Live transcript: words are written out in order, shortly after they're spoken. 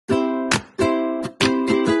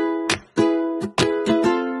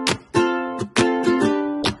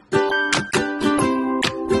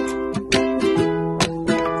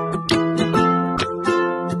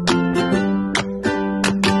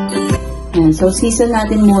So, season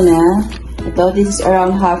natin muna. Ito, this is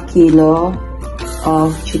around half kilo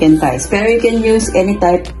of chicken thighs. Pero you can use any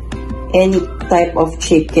type of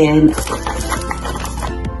chicken.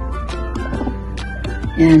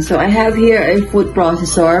 Yan. So, I have here a food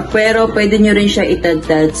processor. Pero, pwede nyo rin siya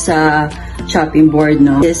itadtad sa chopping board,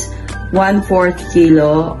 no? This 1/4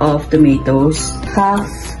 kilo of tomatoes.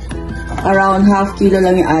 Around half kilo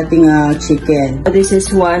lang yung ating chicken. So, this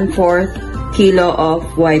is 1/4 kilo of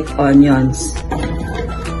white onions.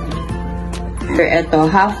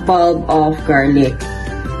 Ito, half bulb of garlic.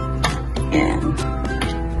 Yan.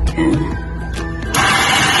 Yan.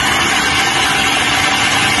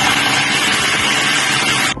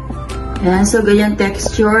 Yan, so ganyan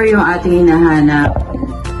texture yung ating hinahanap.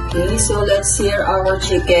 Okay, so let's sear our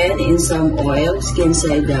chicken in some oil, skin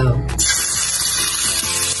side down.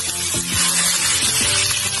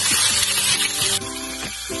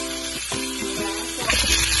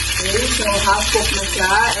 Okay, so half cook na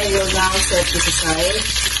siya, and we'll now set this aside.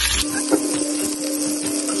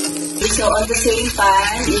 Okay, so on the same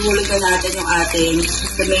pan, ihulog na natin yung ating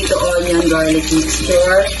tomato, onion, garlic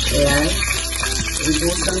mixture. Ayan.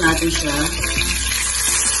 I-boost lang natin siya.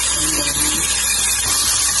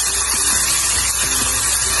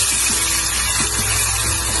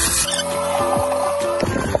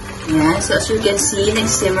 Ayan. So as you can see,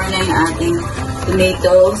 nag-simmer na yung ating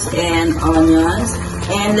tomatoes and onions.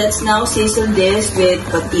 And let's now season this with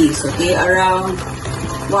patis. Okay, around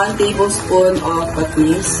 1 tablespoon of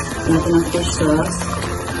patis. Natin ang fish sauce.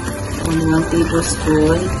 1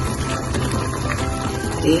 tablespoon.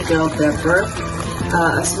 Okay, ground pepper.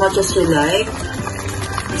 As much as you like.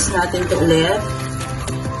 Mix natin ito ulit.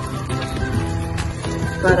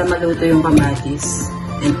 Para maluto yung kamatis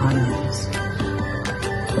and onions.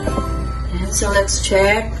 And so let's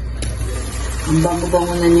check. Ang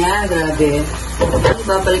bango-bango na niya. Grabe.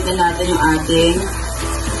 Ibabalik na natin yung ating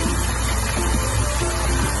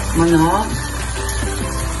manok.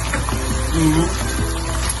 Ayan.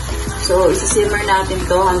 So, isisimmer natin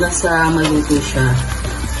to hanggang sa maluto siya.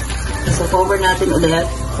 So, cover natin ulit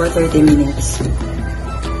for 30 minutes. Ayan.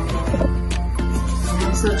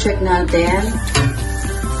 So, check natin.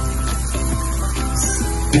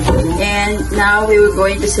 And now, we were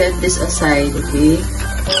going to set this aside, okay?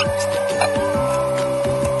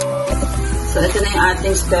 So, ito na yung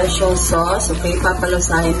ating special sauce. Okay,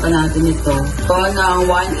 papalasahin pa natin ito. Ito ng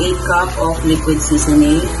 1/8 cup of liquid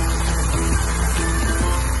seasoning.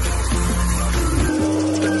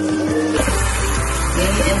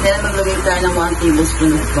 Okay, and then maglagay tayo ng 1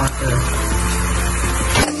 tablespoon of butter.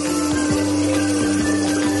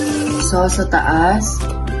 Sauce sa taas.